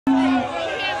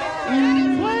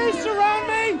Please surround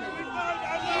me.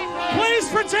 Please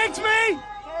protect me.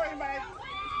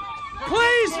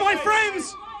 Please, my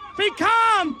friends, be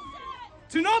calm.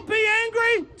 Do not be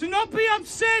angry. Do not be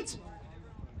upset.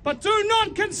 But do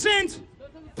not consent.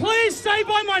 Please stay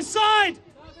by my side.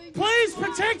 Please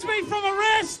protect me from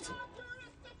arrest.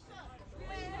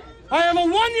 I have a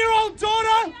 1-year-old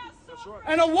daughter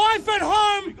and a wife at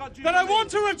home that I want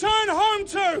to return home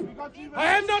to. I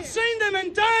have not seen them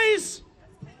in days.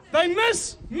 They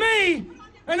miss me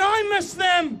and I miss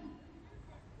them.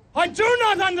 I do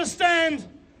not understand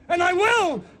and I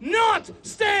will not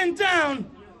stand down.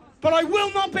 But I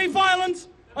will not be violent.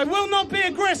 I will not be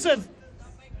aggressive.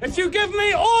 If you give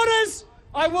me orders,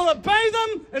 I will obey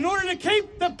them in order to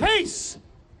keep the peace.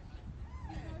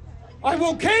 I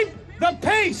will keep the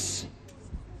peace.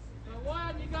 So why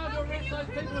aren't you going to arrest those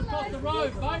people across the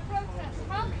road, mate?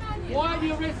 Why are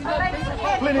you arresting those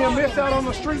people? Plenty of mess out on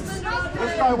the streets.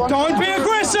 Don't be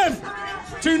aggressive.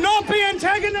 Do not be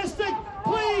antagonistic.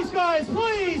 Please, guys,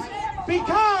 please. Be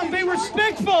calm. Be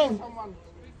respectful.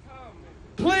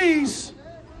 Please.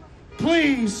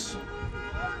 Please.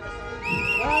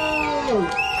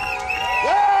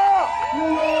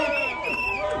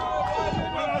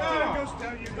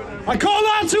 I call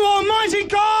out to Almighty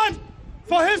God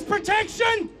for His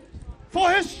protection,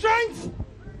 for His strength,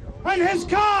 and His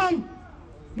calm.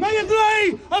 May it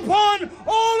lay upon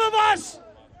all of us.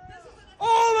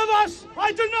 All of us.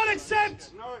 I do not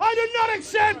accept. I do not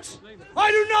accept.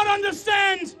 I do not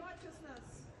understand.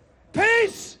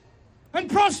 Peace and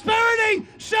prosperity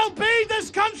shall be this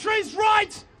country's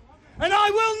right. And I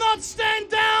will not stand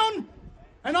down.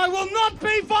 And I will not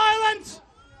be violent.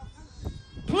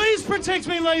 Please protect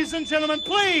me, ladies and gentlemen,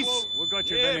 please. We got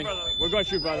you, Vinny. We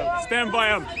got you, brother. Stand by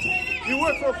him. You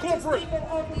work for a corporate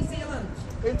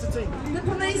entity. The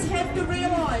police have to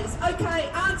realise, okay,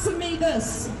 answer me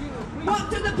this. What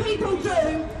do the people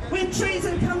do when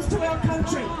treason comes to our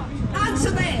country?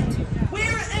 Answer that.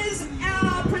 Where is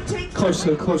our protection?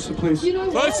 Closer, closer, please. You know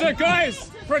what? Closer, guys.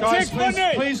 Protect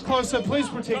Vinny. Please, closer, please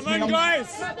protect me. Come on,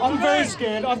 guys. I'm very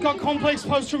scared. I've got complex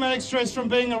post-traumatic stress from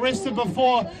being arrested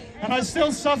before, and I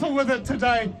still suffer with it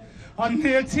today. I'm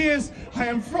near tears. I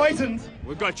am frightened.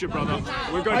 We got you, brother.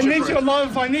 We got I you. need your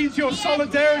love. I need your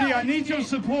solidarity. I need your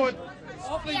support.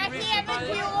 We are here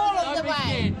with you all of the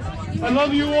way. I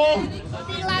love you all. We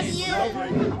love you.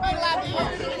 We love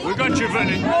you. We got you,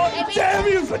 Vinny. Damn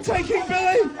you for taking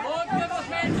Billy. Lord, give us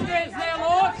hand strength now,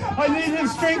 Lord. I need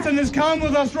his strength and his calm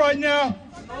with us right now.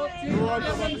 You're right,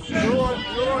 brother. You're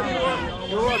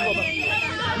right, brother.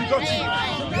 We got you.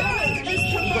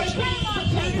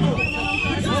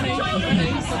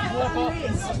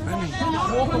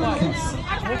 Walk away.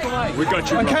 Walk away. We got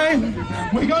you, brother. Okay,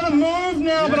 we're going to move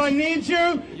now, but I need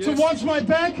you to watch my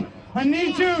back. I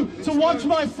need you to watch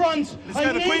my front.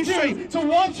 I need you to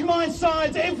watch my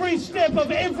sides, every step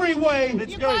of every way.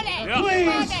 You got it.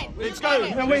 Please. Let's go.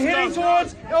 And we're heading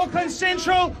towards Auckland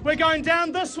Central. We're going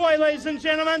down this way, ladies and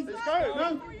gentlemen. Let's go.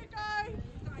 No?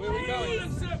 Where are we going?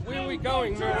 Where are we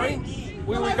going, Maureen?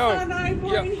 Where are we going? No,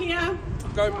 Maureen here.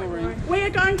 Go, Maureen. We are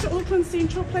going to Auckland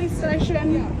Central Police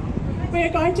Station. We are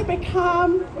going to be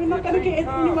calm. We're not going to get in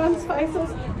anyone's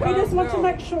faces. We just want to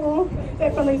make sure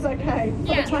that Billy's okay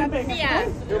for the time being.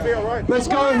 Okay? He'll be all right. Let's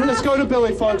go to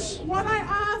Billy, folks. What I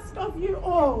ask of you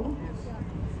all,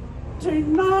 do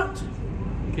not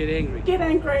Get angry. get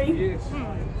angry. Yes.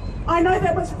 I know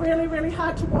that was really, really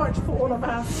hard to watch for all of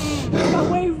us, but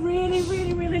we really,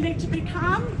 really, really need to be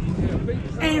calm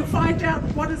and find out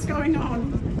what is going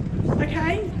on,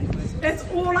 okay? That's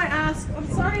all I ask. I'm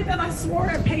sorry that I swore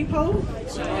at people.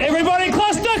 Everybody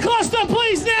cluster,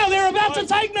 please, now. They're about to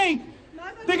take me.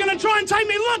 They're going to try and take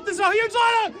me. Look, there's a huge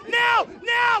line. Now,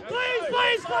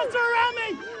 please, cluster around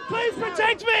me. Please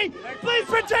protect me. Please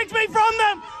protect me from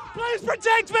them. Please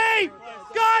protect me.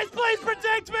 Guys, please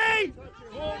protect me.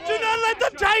 Do not let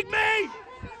them take me.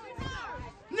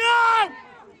 No.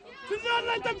 Do not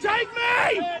let them take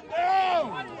me.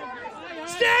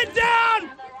 Stand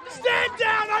down. Stand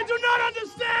down! I do not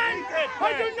understand!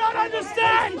 I do not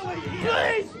understand!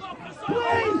 Please!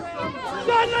 Please!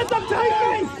 Don't let them take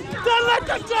me! Don't let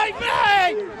them take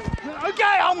me!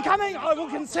 Okay, I'm coming. I will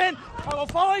consent. I will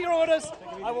follow your orders.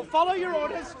 I will follow your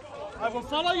orders. I will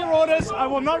follow your orders. I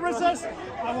will not resist.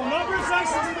 I will not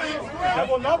resist. I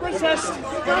will not resist.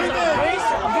 Please,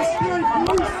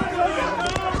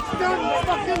 Don't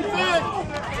fucking fight!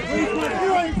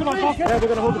 We're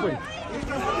going to hold the wing.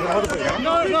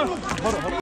 No. Hold on.